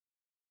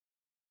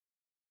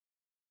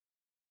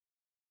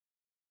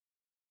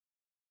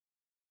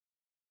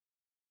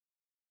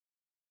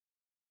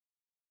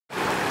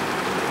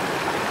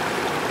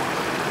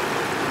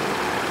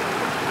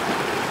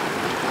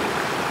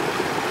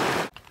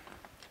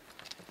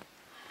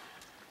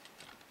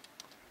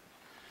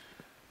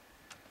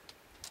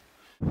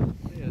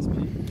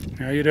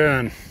How you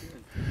doing?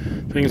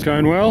 Things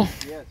going well?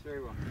 Yes,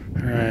 very well.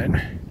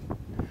 Alright.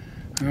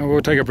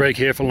 We'll take a break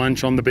here for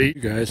lunch on the beach.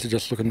 You guys are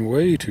just looking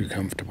way too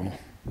comfortable.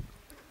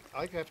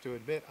 I have to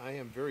admit, I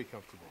am very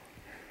comfortable.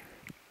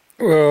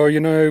 Well,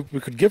 you know, we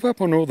could give up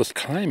on all this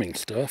climbing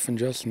stuff and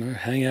just, you know,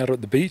 hang out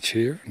at the beach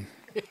here.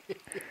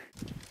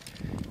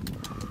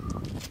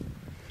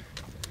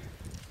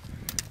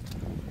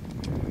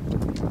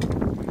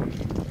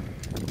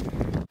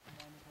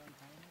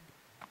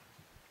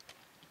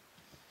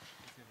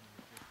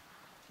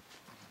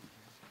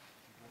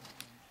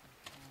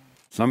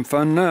 Some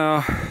fun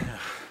now.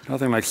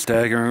 Nothing like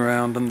staggering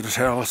around under the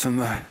talus in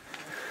the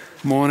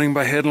morning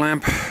by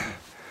headlamp.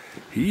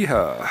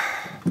 Hee-haw.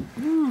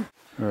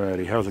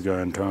 Alrighty, how's it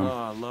going, Tom? Oh,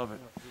 I love it.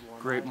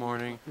 Great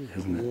morning,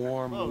 Isn't it?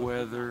 warm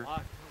weather,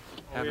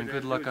 having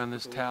good luck on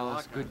this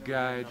talus, good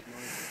guide.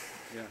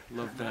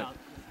 Love that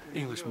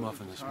English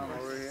muffin this morning.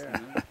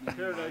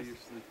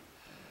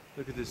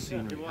 Look at this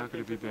scenery, how could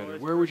it be better?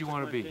 Where would you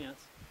want to be?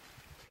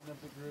 No,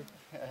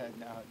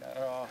 not at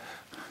all.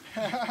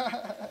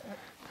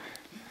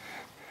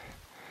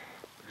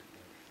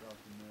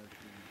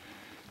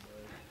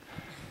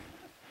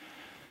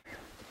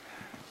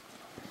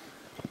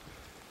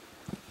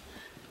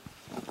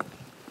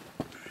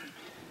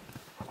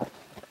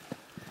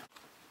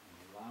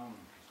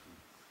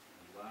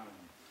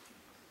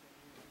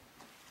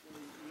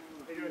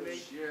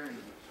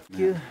 Thank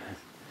you.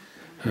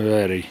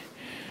 Alrighty.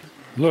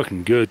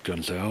 Looking good,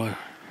 Gonzalo.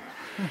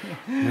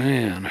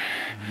 Man,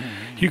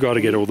 you got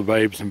to get all the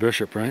babes in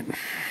Bishop, right?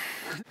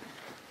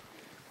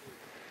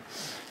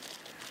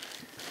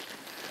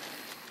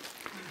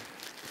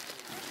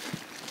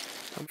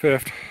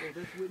 Fifth.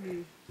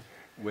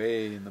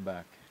 Way in the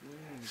back.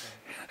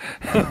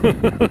 No.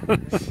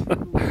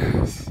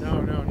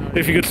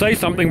 If you could say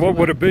something, what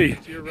would it be?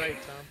 You're right,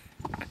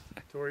 Tom.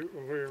 To where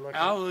you're looking.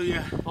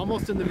 Hallelujah.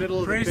 Almost in the middle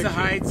of Praise the the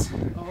picture. heights.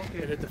 Oh,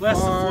 okay. And at the Bless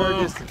the far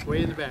flow. distance,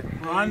 way in the back.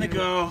 We're on the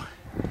go.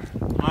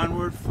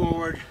 Onward,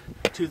 forward,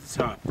 to the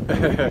top.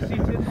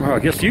 Well, I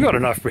guess you got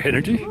enough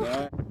energy.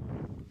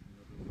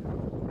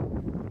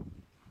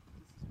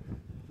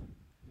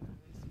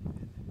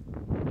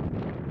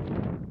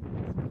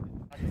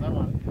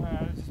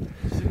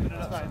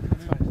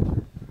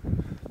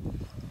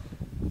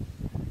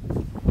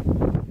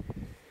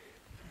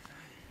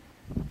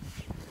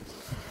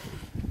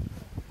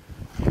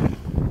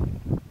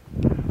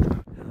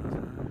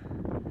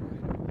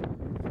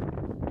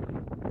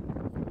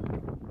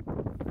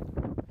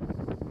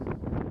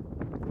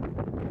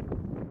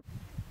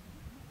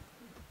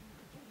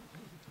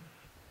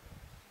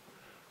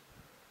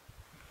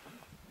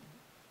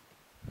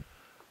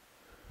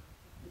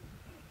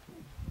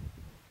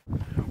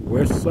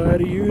 West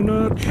side of you,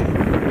 Notch.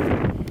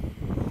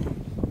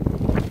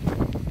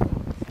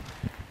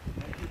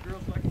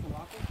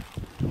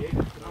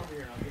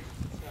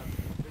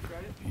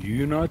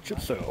 You Notch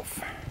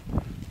itself.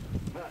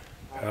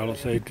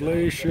 Palisade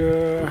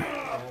Glacier.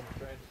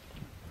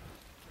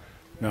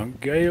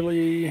 Mount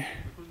Gailey.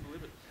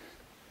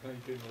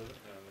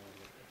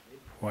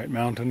 White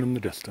Mountain in the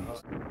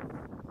distance.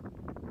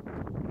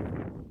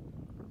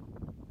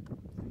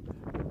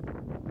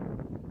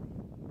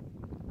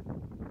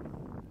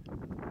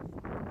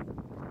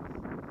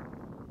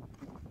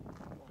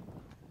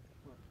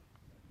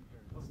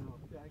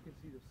 I can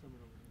see the summit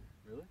over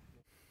there. Really?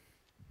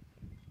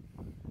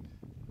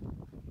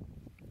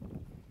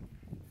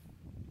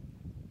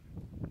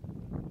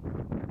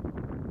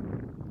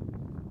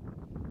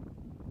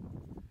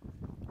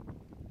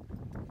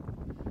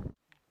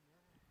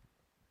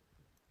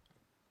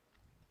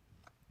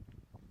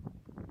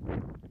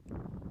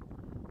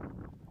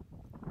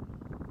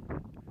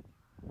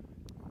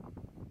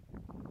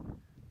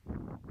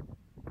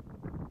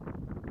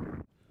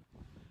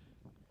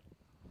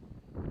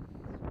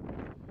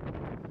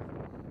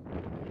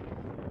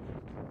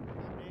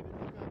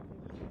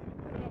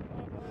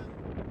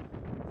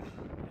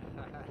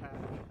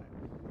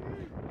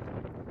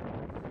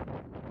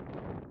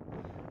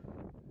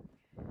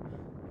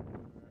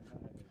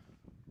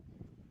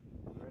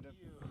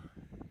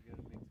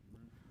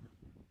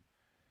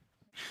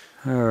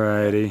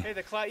 Alrighty.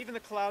 Hey, even the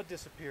cloud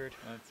disappeared.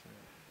 That's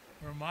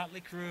right. We're a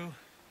motley crew,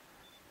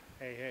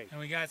 Hey. and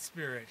we got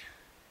spirit.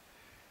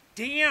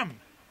 Damn!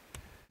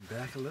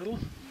 Back a little.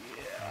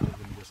 Yeah.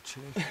 Just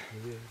check.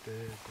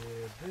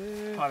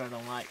 There. Part I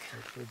don't like.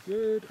 We're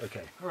good.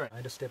 Okay. Alright.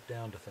 Try to step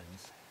down to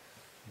things.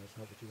 That's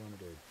not what you want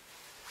to do.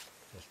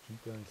 Just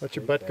keep going. Let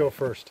your straight butt go down.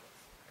 first.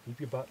 Keep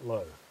your butt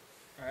low.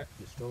 Alright.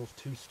 Your stall's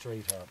too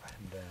straight up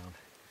and down.